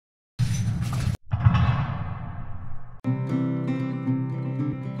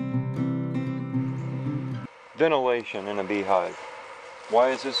Ventilation in a beehive.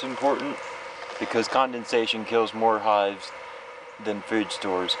 Why is this important? Because condensation kills more hives than food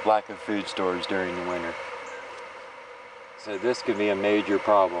stores, lack of food stores during the winter. So this could be a major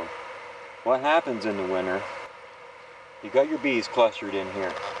problem. What happens in the winter, you got your bees clustered in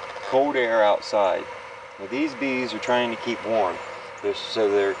here, cold air outside. Now these bees are trying to keep warm,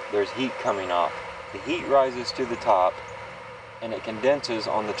 there's heat coming off. The heat rises to the top and it condenses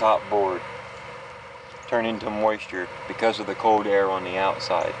on the top board, turning into moisture because of the cold air on the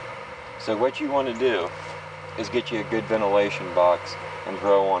outside. So what you want to do is get you a good ventilation box and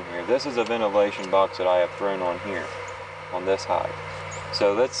throw on here. This is a ventilation box that I have thrown on here, on this hive.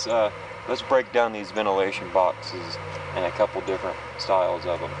 So let's break down these ventilation boxes and a couple different styles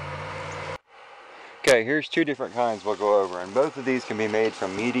of them. Okay, here's two different kinds we'll go over, and both of these can be made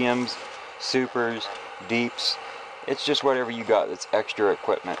from mediums, supers, deeps. It's just whatever you got that's extra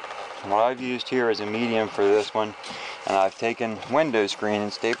equipment. What I've used here is a medium for this one, and I've taken window screen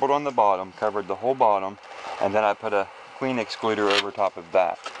and stapled on the bottom, covered the whole bottom, and then I put a queen excluder over top of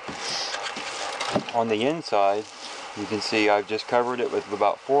that. On the inside, you can see I've just covered it with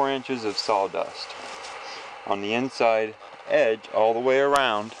about 4 inches of sawdust. On the inside edge, all the way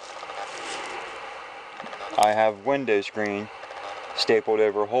around, I have window screen stapled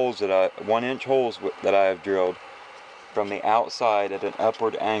over holes that 1-inch holes that I have drilled from the outside at an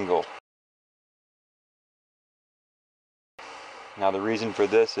upward angle. Now the reason for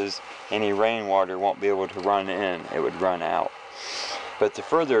this is any rainwater won't be able to run in, it would run out. But to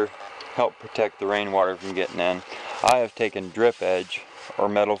further help protect the rainwater from getting in, I have taken drip edge or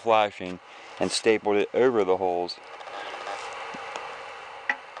metal flashing and stapled it over the holes,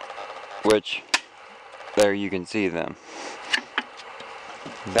 which there you can see them.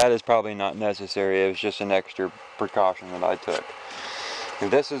 That is probably not necessary, it was just an extra precaution that I took. And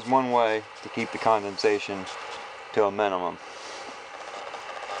this is one way to keep the condensation to a minimum.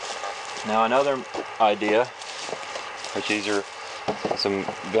 Now another idea, which these are some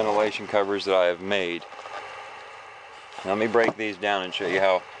ventilation covers that I have made. Let me break these down and show you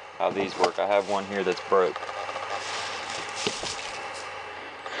how these work. I have one here that's broke.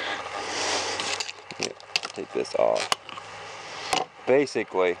 Take this off.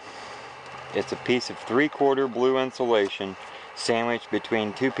 Basically, it's a piece of 3/4 blue insulation sandwiched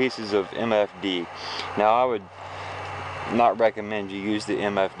between 2 pieces of MFD. Now I would not recommend you use the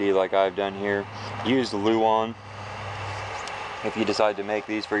MFD like I've done here. Use the Luan if you decide to make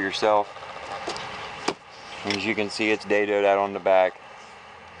these for yourself. And as you can see, it's dadoed out on the back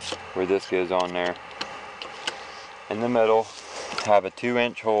where this goes on there. In the middle, have a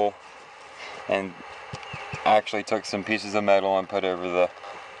 2-inch hole, and actually took some pieces of metal and put over the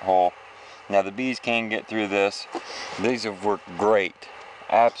hole. Now the bees can get through this. These have worked great,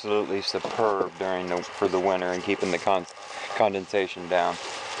 absolutely superb for the winter and keeping the condensation down.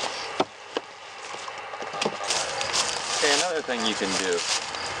 Okay, another thing you can do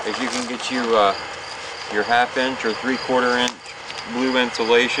is you can get you your 1/2-inch or 3/4-inch blue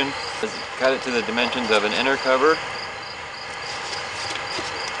insulation. Cut it to the dimensions of an inner cover.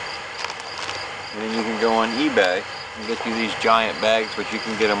 And then you can go on eBay and get you these giant bags, which you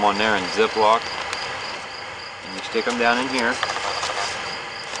can get them on there in Ziploc. And you stick them down in here.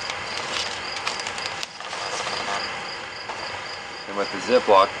 And with the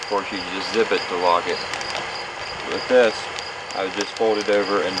Ziploc, of course, you just zip it to lock it. With this, I would just fold it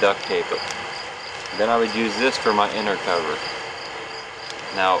over and duct tape it. Then I would use this for my inner cover.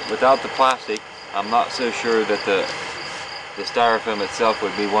 Now, without the plastic, I'm not so sure that the styrofoam itself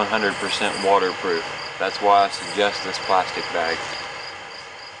would be 100% waterproof. That's why I suggest this plastic bag.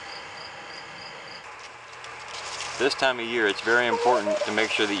 This time of year, it's very important to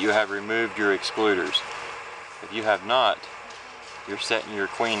make sure that you have removed your excluders. If you have not, you're setting your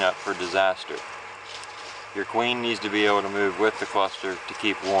queen up for disaster. Your queen needs to be able to move with the cluster to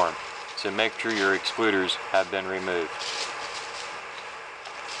keep warm. So make sure your excluders have been removed.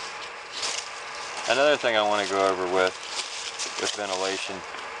 Another thing I want to go over with ventilation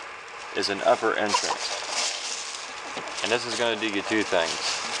is an upper entrance. And this is going to do you 2 things.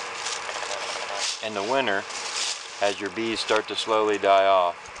 In the winter, as your bees start to slowly die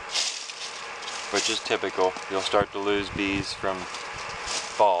off, which is typical, you'll start to lose bees from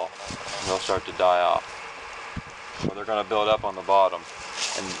fall. They'll start to die off. Well, they're going to build up on the bottom.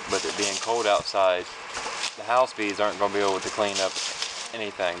 And with it being cold outside, the house bees aren't going to be able to clean up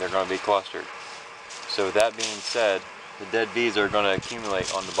anything. They're going to be clustered. So with that being said, the dead bees are going to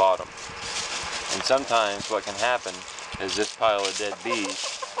accumulate on the bottom. And sometimes what can happen is this pile of dead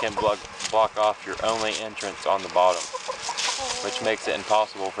bees can block off your only entrance on the bottom, which makes it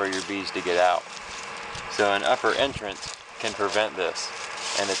impossible for your bees to get out. So an upper entrance can prevent this,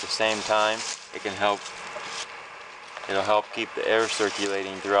 and at the same time it'll help keep the air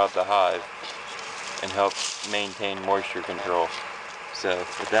circulating throughout the hive and help maintain moisture control. So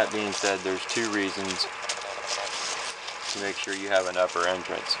with that being said, there's 2 reasons to make sure you have an upper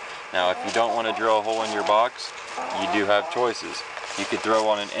entrance. Now if you don't want to drill a hole in your box, you do have choices. You could throw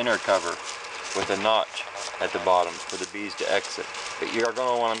on an inner cover with a notch at the bottom for the bees to exit. But you are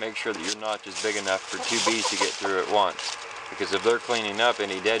going to want to make sure that your notch is big enough for 2 bees to get through at once. Because if they're cleaning up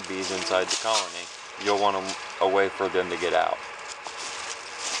any dead bees inside the colony, you'll want a way for them to get out.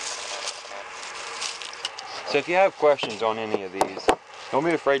 So if you have questions on any of these, don't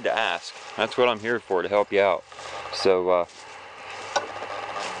be afraid to ask. That's what I'm here for, to help you out. So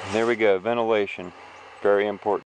there we go, ventilation, very important.